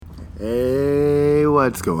Hey,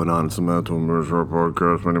 what's going on? It's the Mental Short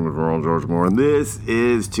Podcast. My name is Ronald George Moore, and this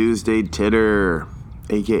is Tuesday Titter,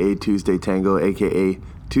 aka Tuesday Tango, aka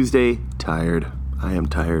Tuesday Tired. I am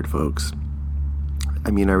tired, folks. I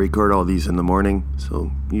record all these in the morning,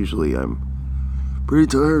 so usually I'm pretty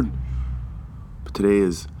tired. But today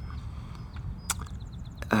is,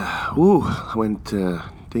 I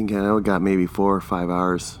got maybe 4 or 5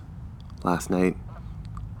 hours last night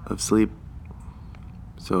of sleep.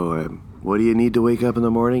 So, what do you need to wake up in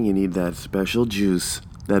the morning? You need that special juice,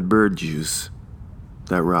 that bird juice,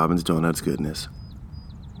 that Robin's Donuts goodness.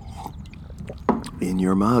 In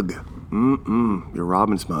your mug. Your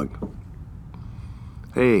Robin's mug.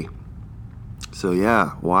 Hey, so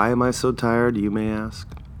yeah, why am I so tired, you may ask?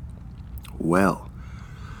 Well,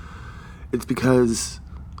 it's because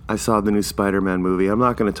I saw the new Spider-Man movie. I'm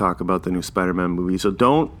not going to talk about the new Spider-Man movie, so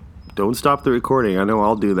don't stop the recording. I know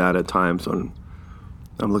I'll do that at times when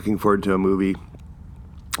I'm looking forward to a movie.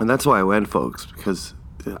 And that's why I went, folks, because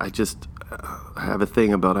I just have a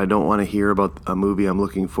thing about I don't want to hear about a movie I'm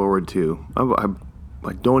looking forward to. I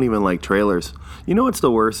don't even like trailers. You know what's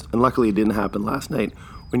the worst? And luckily it didn't happen last night.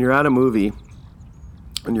 When you're at a movie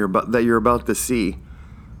and you're about to see,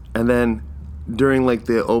 and then during like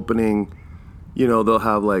the opening, they'll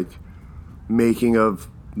have like making of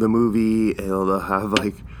the movie, and they'll have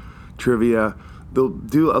like trivia. They'll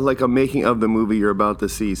do like a making of the movie you're about to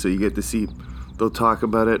see, so you get to see. They'll talk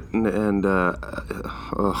about it, and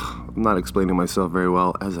I'm not explaining myself very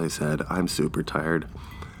well. As I said, I'm super tired.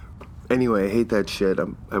 Anyway, I hate that shit.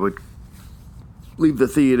 I would leave the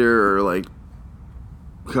theater or like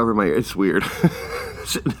cover my ears. It's weird.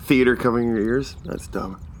 Sit in the theater covering your ears? That's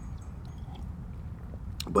dumb.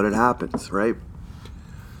 But it happens, right?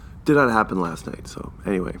 Did not happen last night. So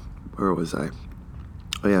anyway, where was I?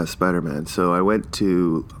 Oh yeah, Spider-Man. So I went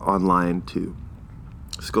online to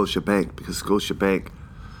Scotiabank because Scotiabank,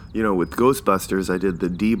 with Ghostbusters, I did the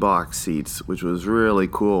D-box seats, which was really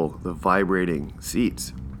cool, the vibrating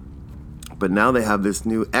seats. But now they have this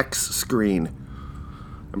new X screen.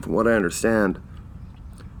 And from what I understand,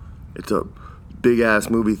 it's a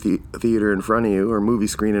big-ass movie theater in front of you, or movie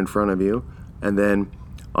screen in front of you. And then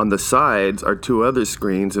on the sides are 2 other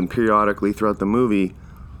screens, and periodically throughout the movie,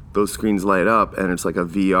 those screens light up, and it's like a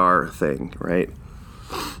VR thing, right?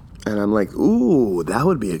 And I'm like, ooh, that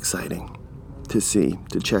would be exciting to see,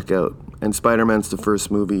 to check out. And Spider-Man's the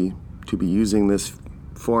first movie to be using this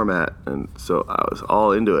format, and so I was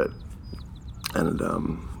all into it. And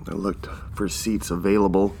I looked for seats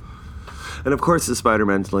available. And of course, the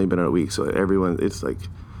Spider-Man's only been out a week, so it's like,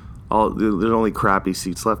 there's only crappy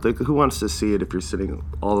seats left. Like, who wants to see it if you're sitting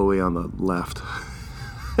all the way on the left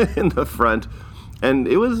in the front? And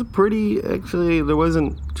it was actually, there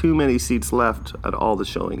wasn't too many seats left at all the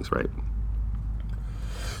showings, right?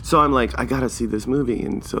 So I'm like, I gotta see this movie.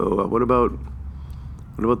 And so what about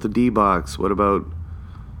the D-box? What about,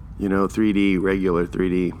 3D, regular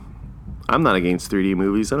 3D? I'm not against 3D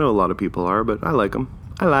movies. I know a lot of people are, but I like them.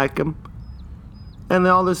 And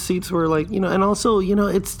all the seats were like, and also,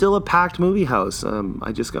 it's still a packed movie house.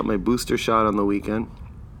 I just got my booster shot on the weekend.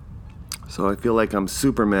 So I feel like I'm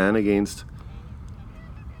Superman against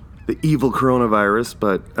the evil coronavirus,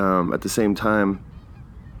 but at the same time,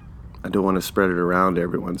 I don't want to spread it around to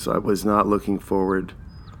everyone. So I was not looking forward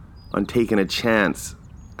on taking a chance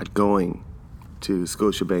at going to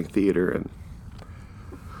Scotiabank Theater.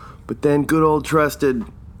 But then good old trusted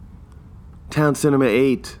Town Cinema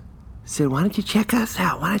 8 said, why don't you check us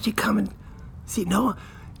out? Why don't you come and see? No,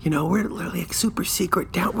 we're literally like super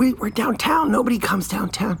secret. We're downtown. Nobody comes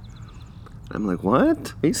downtown. I'm like,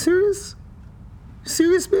 what? Are you serious?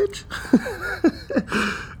 Serious, bitch?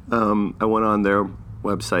 I went on their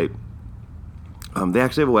website. They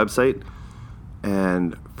actually have a website.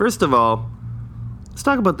 And first of all, let's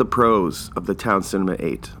talk about the pros of the Town Cinema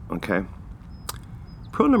 8, okay?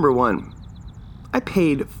 Pro number 1, I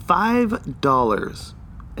paid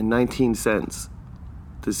 $5.19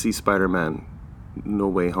 to see Spider-Man No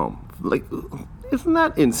Way Home. Like, isn't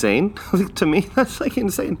that insane? To me, that's like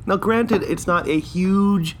insane. Now, granted, it's not a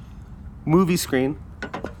huge movie screen,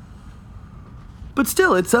 but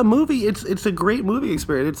still, it's a movie. It's a great movie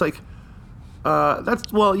experience. It's like I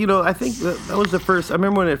think that was the first. I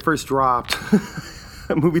remember when it first dropped.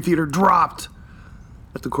 A movie theater dropped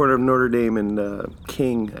at the corner of Notre Dame and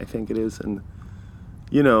King, I think it is, and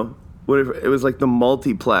it was like the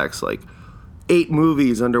multiplex, like 8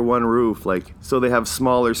 movies under one roof, like, so they have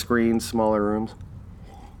smaller screens, smaller rooms.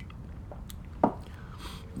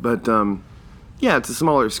 But yeah, it's a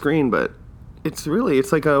smaller screen, but it's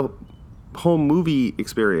like a home movie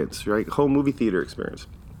experience, right? Home movie theater experience.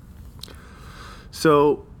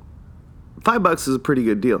 So $5 is a pretty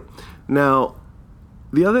good deal. Now,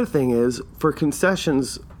 the other thing is, for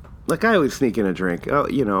concessions, like I always sneak in a drink,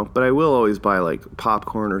 but I will always buy like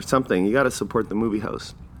popcorn or something. You got to support the movie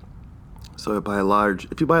house. So if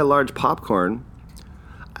you buy a large popcorn,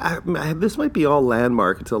 this might be all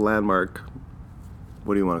Landmark. It's a Landmark,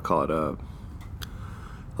 what do you want to call it? A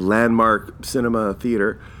Landmark cinema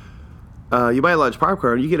theater. You buy a large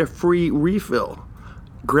popcorn, you get a free refill.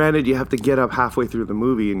 Granted, you have to get up halfway through the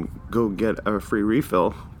movie and go get a free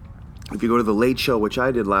refill. If you go to the late show, which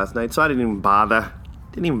I did last night, so I didn't even bother.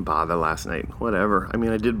 Didn't even bother last night. Whatever. I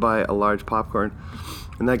mean, I did buy a large popcorn,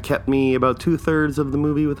 and that kept me about 2/3 of the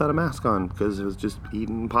movie without a mask on because it was just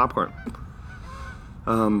eating popcorn.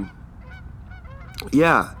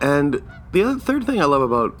 Yeah, and the third thing I love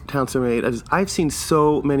about Town Cinema 8 is I've seen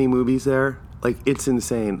so many movies there. Like, it's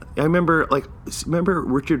insane. I remember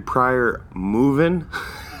Richard Pryor Movin'?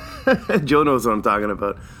 Joe knows what I'm talking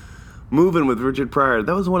about. Movin' with Richard Pryor.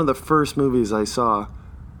 That was one of the first movies I saw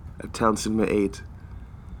at Town Cinema 8.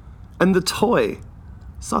 And The Toy.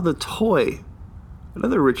 Saw The Toy.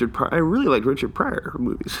 Another Richard Pryor. I really liked Richard Pryor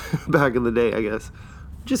movies back in the day, I guess.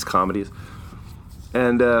 Just comedies.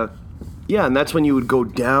 And, and that's when you would go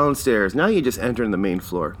downstairs. Now you just enter in the main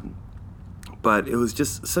floor. But it was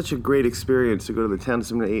just such a great experience to go to the Town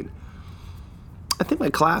Cinema 8. I think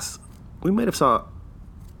my class, we might have saw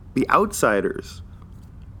The Outsiders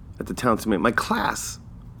at the Town Cinema 8. My class,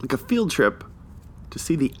 like a field trip to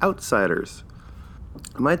see The Outsiders.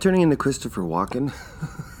 Am I turning into Christopher Walken?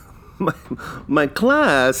 my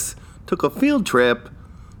class took a field trip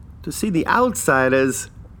to see The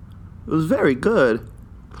Outsiders. It was very good.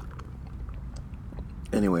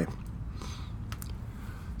 Anyway,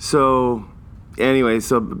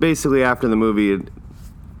 so basically after the movie, it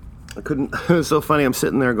was so funny. I'm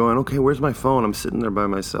sitting there going, okay, where's my phone? I'm sitting there by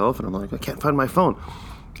myself, and I'm like, I can't find my phone.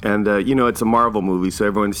 And, it's a Marvel movie, so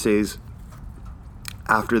everyone stays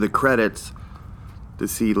after the credits to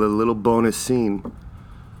see a little bonus scene.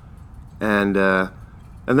 And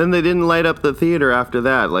then they didn't light up the theater after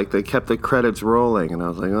that. Like, they kept the credits rolling, and I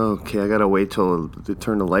was like, oh, okay, I gotta wait till they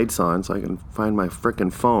turn the lights on so I can find my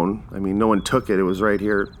frickin' phone. I mean, no one took it. It was right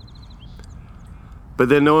here. But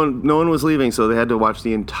then no one was leaving, so they had to watch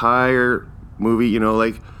the entire movie.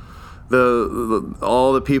 Like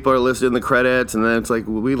all the people are listed in the credits, and then it's like,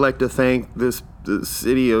 we'd like to thank the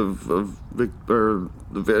city of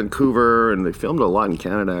Vancouver, and they filmed a lot in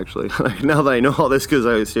Canada actually. Now that I know all this, because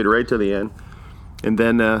I stayed right to the end, and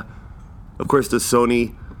then of course the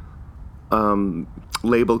Sony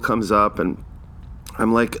label comes up, and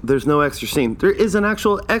I'm like, there's no extra scene. There is an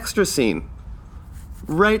actual extra scene.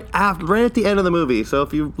 Right at the end of the movie. So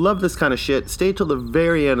if you love this kind of shit, stay till the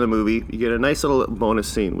very end of the movie. You get a nice little bonus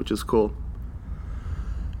scene, which is cool.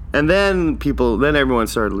 And then everyone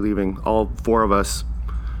started leaving, all four of us.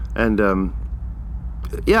 And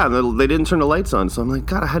they didn't turn the lights on. So I'm like,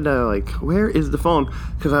 God, I had to where is the phone?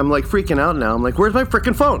 Because I'm freaking out now. I'm like, where's my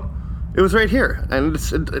freaking phone? It was right here, and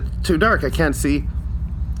it's too dark. I can't see.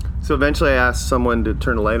 So eventually I asked someone to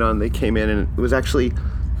turn the light on. They came in, and it was actually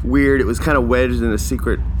weird. It was kind of wedged in a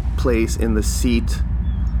secret place in the seat,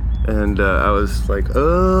 and I was like,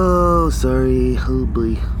 oh, sorry, oh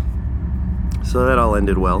boy. So that all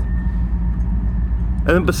ended well.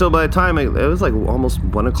 And so by the time it was almost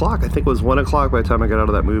 1 o'clock. I think it was 1 o'clock by the time I got out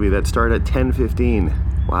of that movie. That started at 10:15.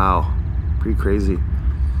 Wow, pretty crazy.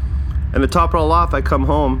 And to top it all off, I come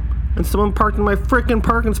home and someone parked in my freaking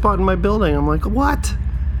parking spot in my building. I'm like, what?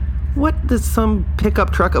 What? Does some pickup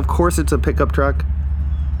truck? Of course, it's a pickup truck.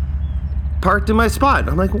 Parked in my spot.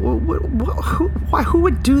 I'm like, who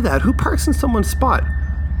would do that? Who parks in someone's spot?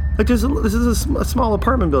 This is a small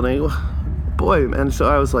apartment building. Boy, man. So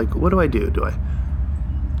I was like, what do I do?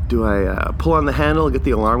 Do I pull on the handle, get the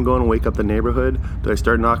alarm going, and wake up the neighborhood? Do I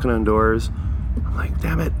start knocking on doors? I'm like,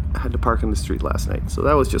 damn it, I had to park in the street last night. So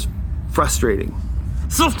that was just frustrating.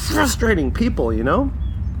 So frustrating. People,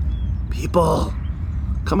 People.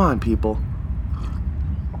 Come on, people.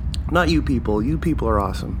 Not you people. You people are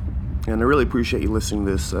awesome. And I really appreciate you listening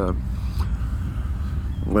to this,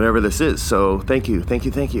 whatever this is. So thank you.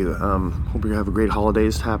 Hope you have a great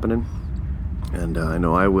holidays happening. And I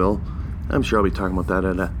know I will. I'm sure I'll be talking about that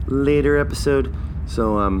at a later episode.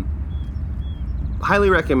 So highly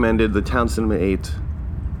recommended, the Town Cinema 8.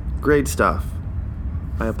 Great stuff.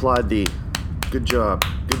 I applaud the good job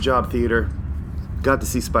theater. Got to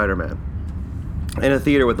see Spider-Man. In a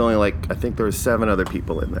theater with only I think there was 7 other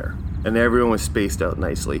people in there. And everyone was spaced out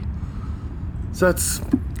nicely. So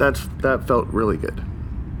that felt really good.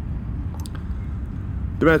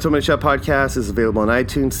 The Man Told Me to Shut podcast is available on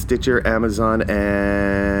iTunes, Stitcher, Amazon,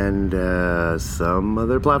 and some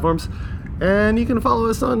other platforms. And you can follow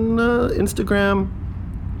us on Instagram,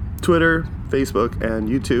 Twitter, Facebook, and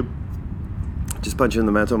YouTube. Just punch in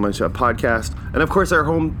the Manto Mancha podcast. And of course, our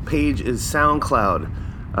homepage is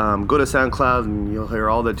SoundCloud. Go to SoundCloud and you'll hear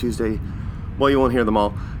all the Tuesday. Well, you won't hear them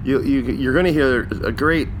all. You're going to hear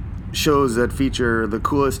great shows that feature the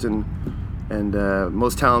coolest and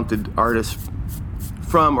most talented artists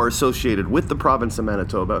from or associated with the province of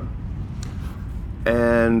Manitoba.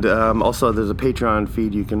 And also, there's a Patreon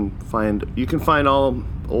feed. You can find all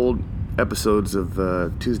old episodes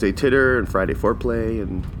of Tuesday Titter and Friday Foreplay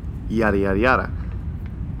and yada yada yada.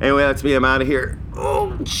 Anyway, that's me. I'm out of here.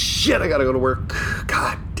 Oh shit! I gotta go to work.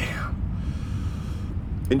 God damn.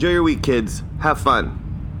 Enjoy your week, kids. Have fun.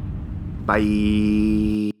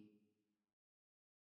 Bye.